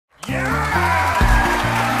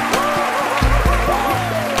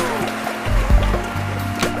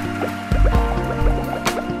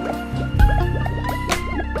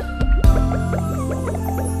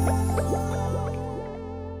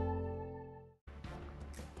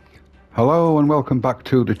Hello and welcome back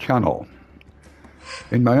to the channel.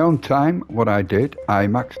 In my own time, what I did, I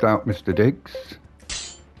maxed out Mr. Diggs,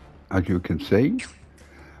 as you can see,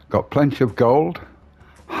 got plenty of gold,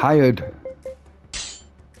 hired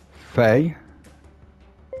Faye,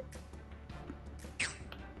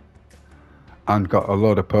 and got a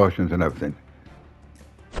load of potions and everything.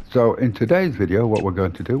 So in today's video, what we're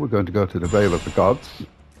going to do, we're going to go to the Vale of the Gods.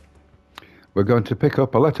 We're going to pick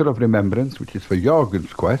up a letter of remembrance, which is for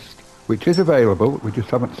Jorgen's quest, which is available, we just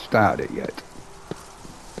haven't started it yet.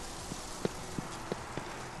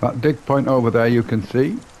 That dig point over there you can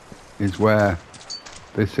see is where,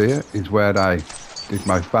 this here is where I did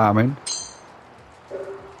my farming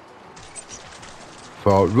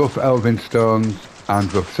for rough elven stones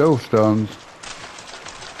and rough silverstones,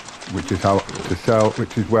 which is how to sell,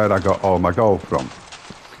 which is where I got all my gold from.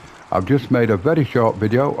 I've just made a very short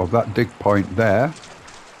video of that dig point there.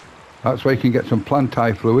 That's where you can get some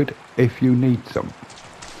plant-eye fluid if you need some.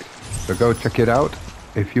 So go check it out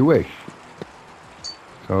if you wish.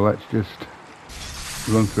 So let's just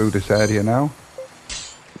run through this area now.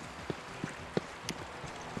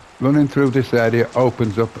 Running through this area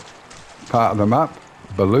opens up part of the map,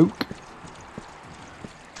 Baluk.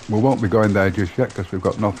 We won't be going there just yet because we've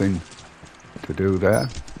got nothing to do there.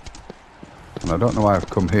 And I don't know why I've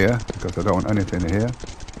come here, because I don't want anything here.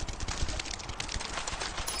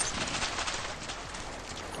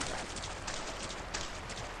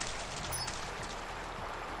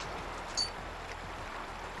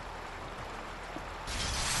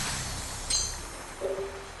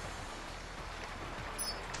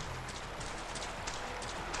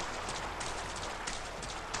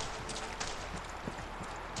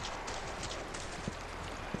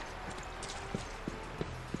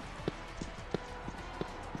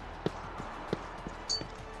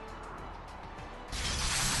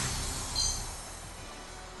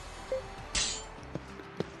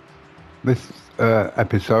 This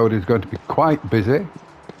episode is going to be quite busy.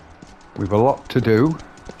 We've a lot to do.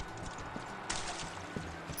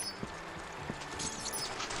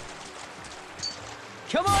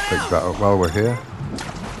 Come on Pick out. that up while we're here.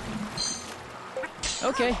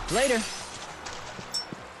 Okay, later.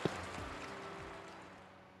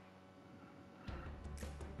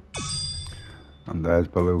 And there's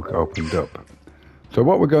Baluk opened up. So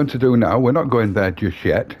what we're going to do now, we're not going there just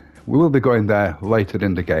yet. We will be going there later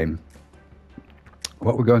in the game.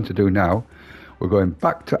 What we're going to do now, we're going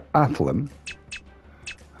back to Athlum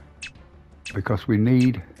because we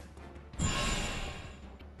need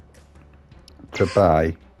to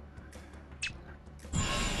buy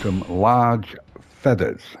some large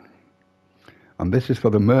feathers. And this is for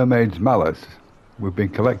the mermaid's malice. We've been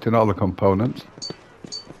collecting all the components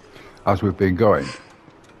as we've been going.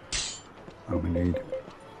 And we need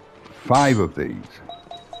 5 of these.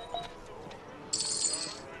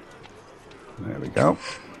 There we go.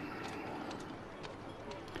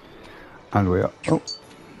 And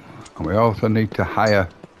we also need to hire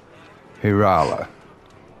Hirala.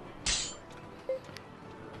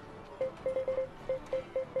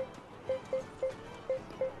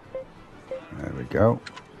 There we go.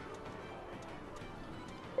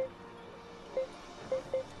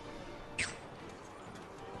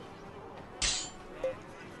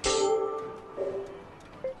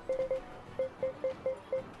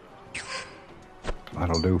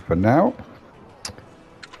 That'll do for now.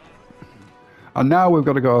 And now we've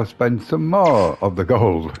got to go spend some more of the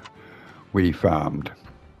gold we farmed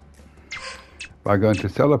by going to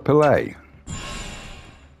Selapilay.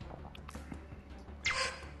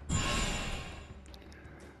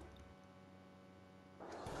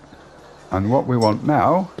 And what we want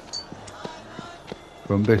now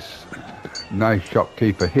from this nice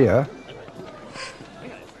shopkeeper here,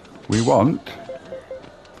 we want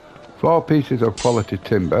 4 pieces of quality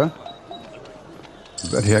timber,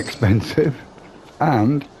 very expensive,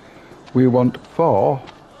 and we want 4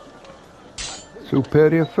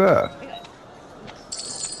 superior fir.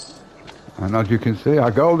 And as you can see, our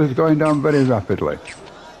gold is going down very rapidly.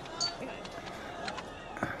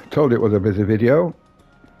 Told it was a busy video.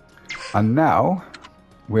 And now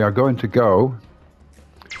we are going to go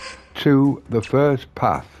to the first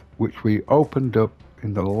path, which we opened up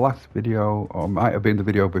in the last video, or might have been the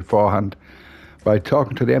video beforehand, by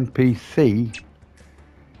talking to the NPC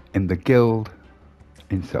in the guild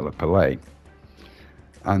in Selapilay.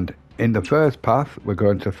 And in the first path, we're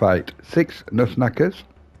going to fight 6 nutsknackers,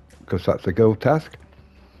 because that's a guild task.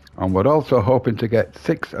 And we're also hoping to get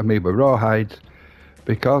 6 amoeba rawhides,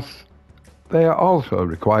 because they are also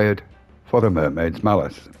required for the mermaid's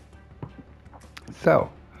malice. So,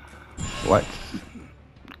 let's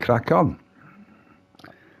crack on.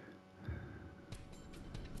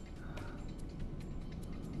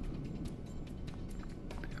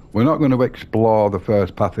 We're not going to explore the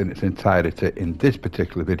first path in its entirety in this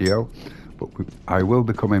particular video, but I will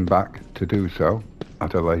be coming back to do so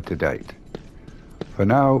at a later date. For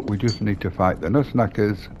now, we just need to fight the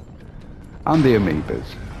Nutsnackers and the amoebas.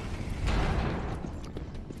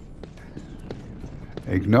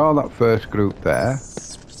 Ignore that first group there,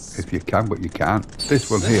 if you can, but you can't.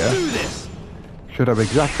 This one here should have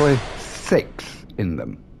exactly 6 in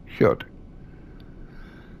them. Should.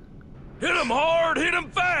 Hit 'em hard, hit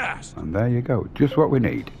 'em fast! And there you go, just what we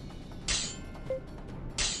need.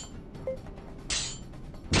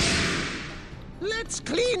 Let's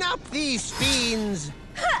clean up these fiends.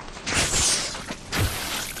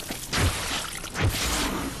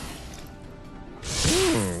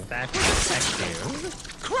 That was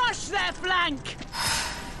effective. Crush their flank!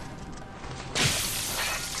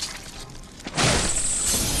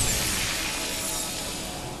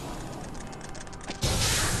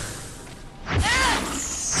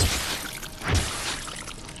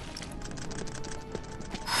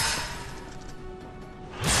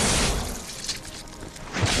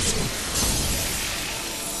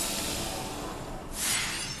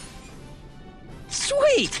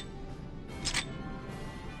 Sweet!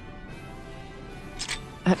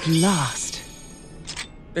 At last.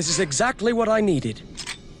 This is exactly what I needed.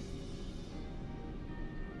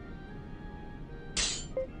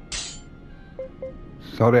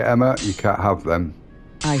 Sorry, Emma, you can't have them.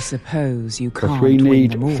 I suppose you can't Because we need win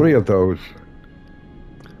them all. 3 of those.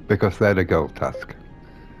 Because they're the gold task.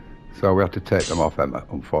 So we have to take them off, Emma,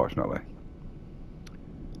 unfortunately.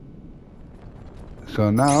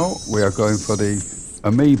 So now we are going for the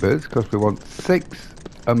amoebas, because we want 6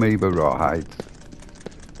 amoeba rawhides.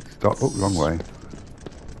 Stop, oh, wrong way.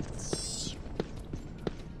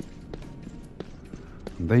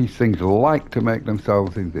 And these things like to make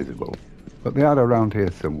themselves invisible, but they are around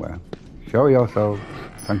here somewhere. Show yourselves.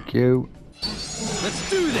 Thank you. Let's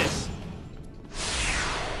do this!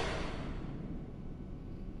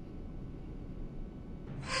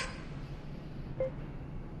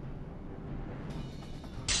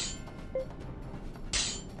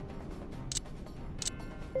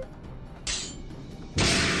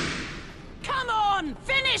 Come on!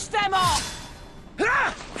 Finish them off!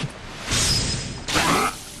 Ah!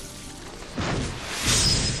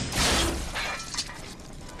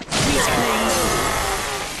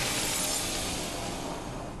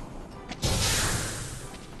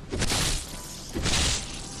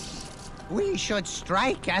 We should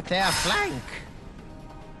strike at their flank.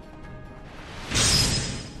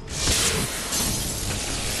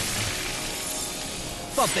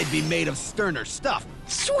 Thought they'd be made of sterner stuff.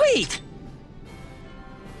 Sweet!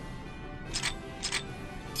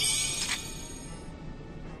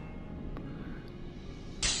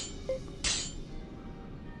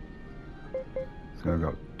 So we've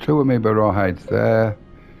got 2 amoeba rawhides there,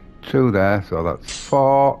 2 there, so that's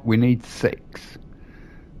 4. We need 6.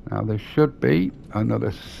 Now there should be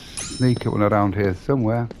another sneaky one around here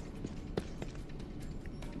somewhere.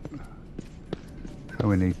 So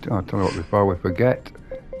we need, oh, tell me what, before we forget,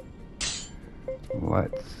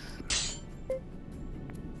 let's,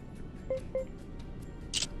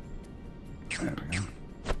 there we go.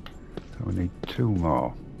 So we need 2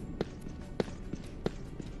 more.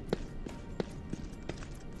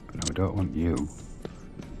 No, we don't want you.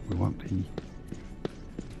 We want the...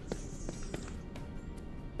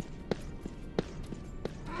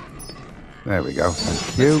 There we go,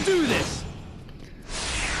 thank you. Let's do this!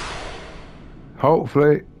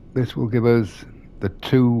 Hopefully this will give us the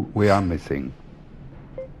 2 we are missing.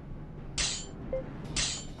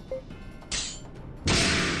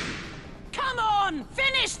 Come on!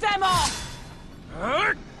 Finish them off!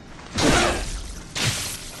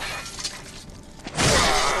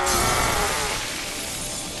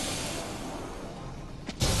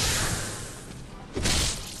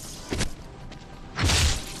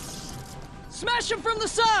 Smash them from the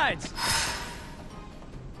sides!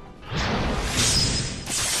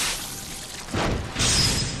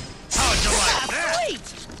 How'd you like that? Sweet!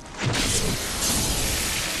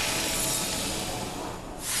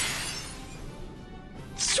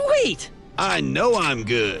 Sweet! I know I'm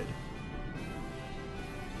good.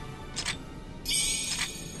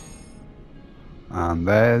 And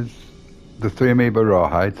there's the 3 amoeba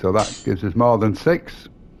rawhide, so that gives us more than 6.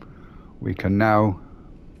 We can now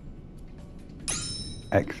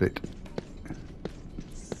exit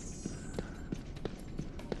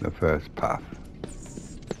the first path.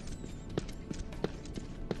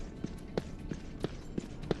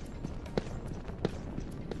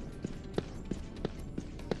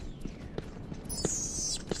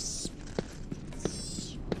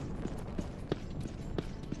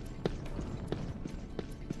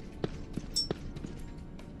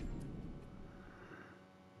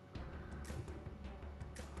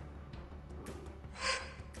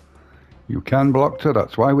 You can Blockter,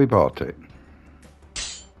 that's why we bought it.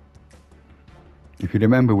 If you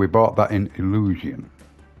remember, we bought that in Illusion,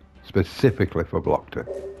 specifically for Blockter.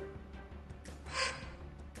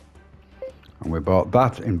 And we bought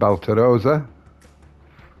that in Baltarosa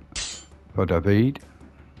for David.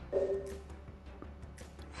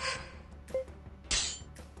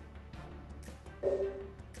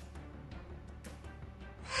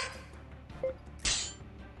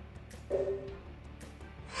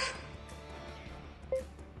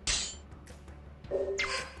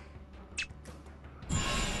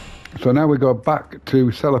 So now we go back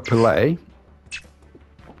to Cellar Pillet,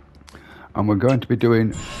 and we're going to be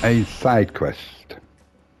doing a side quest.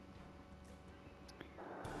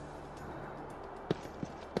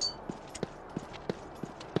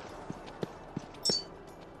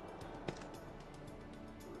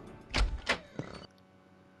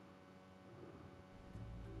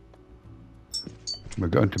 We're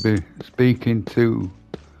going to be speaking to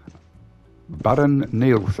Baron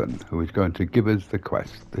Nielsen, who is going to give us the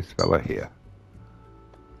quest, this fella here.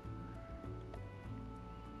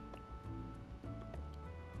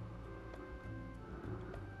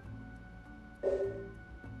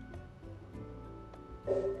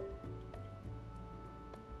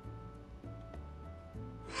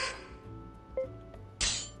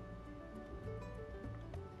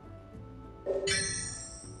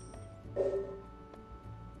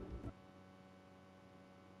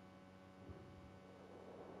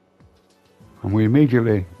 And we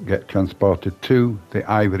immediately get transported to the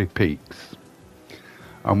Ivory Peaks.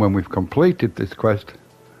 And when we've completed this quest,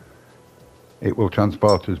 it will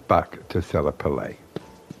transport us back to Cellar Pillet.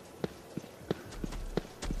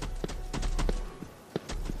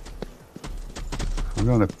 I'm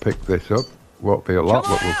going to pick this up. Won't be a lot,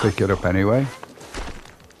 but we'll pick it up anyway.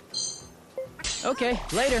 Okay,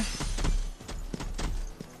 later.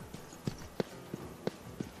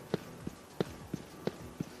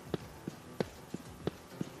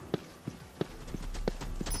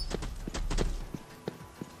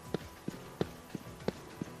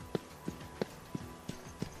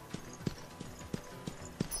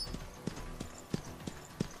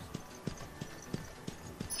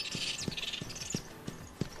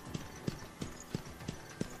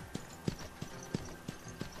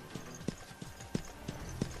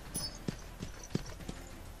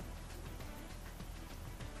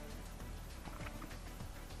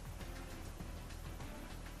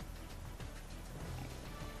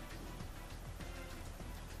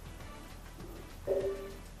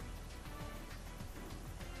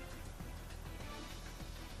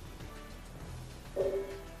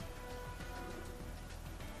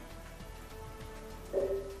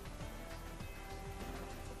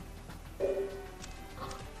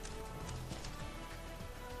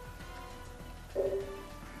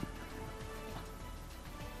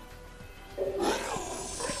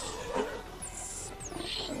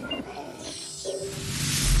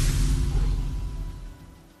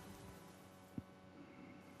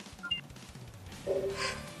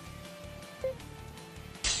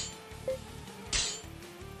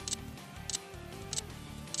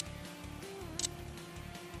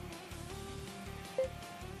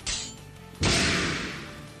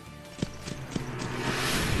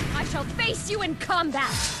 Shall face you in combat.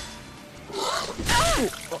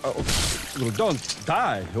 Well, don't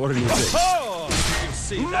die, or anything. Oh! You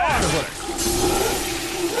see that?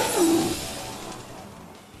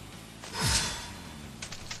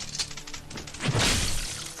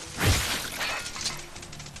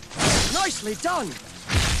 Nicely done.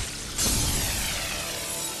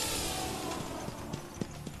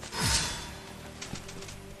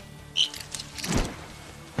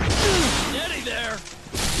 Steady there!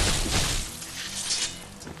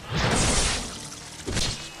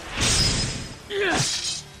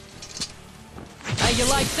 How you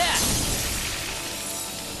like that?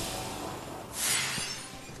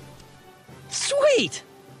 Sweet!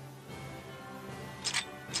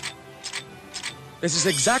 This is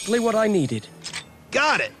exactly what I needed.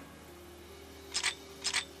 Got it!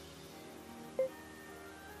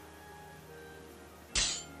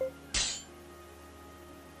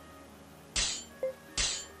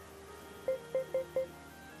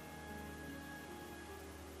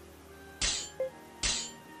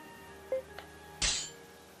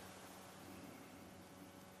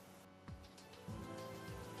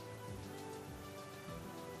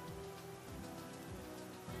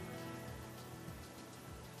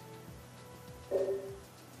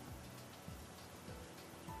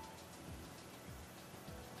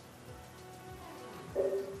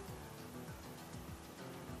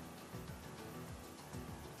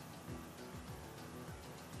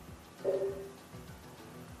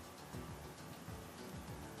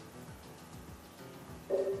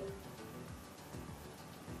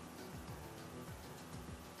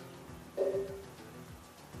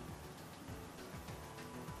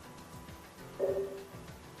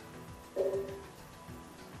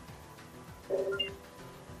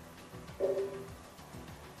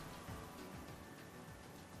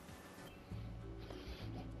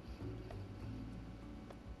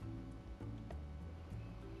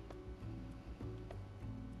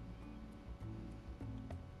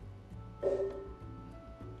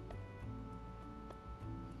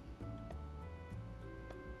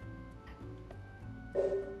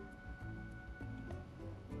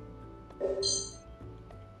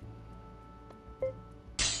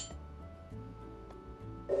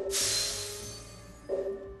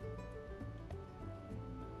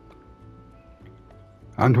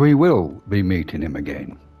 And we will be meeting him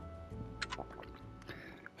again.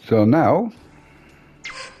 So now,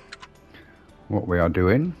 what we are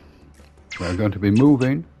doing, we're going to be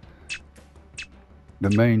moving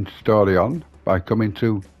the main story on by coming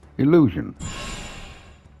to Illusion.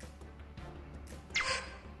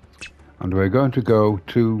 And we're going to go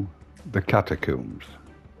to the catacombs.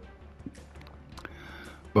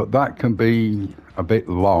 But that can be a bit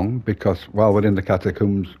long because while we're in the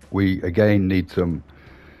catacombs, we again need some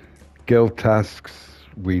guild tasks,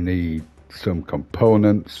 we need some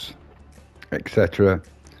components, etc.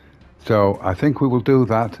 So I think we will do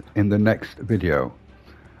that in the next video.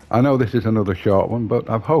 I know this is another short one, but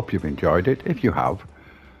I hope you've enjoyed it. If you have,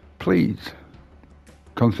 please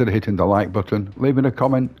consider hitting the like button, leaving a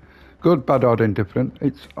comment, good, bad or indifferent,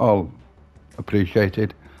 it's all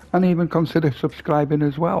appreciated, and even consider subscribing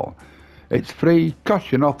as well. It's free,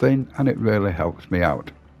 costs you nothing, and it really helps me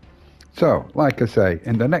out. So, like I say,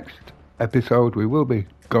 in the next episode we will be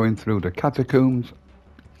going through the catacombs.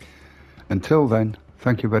 Until then,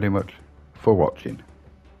 thank you very much for watching.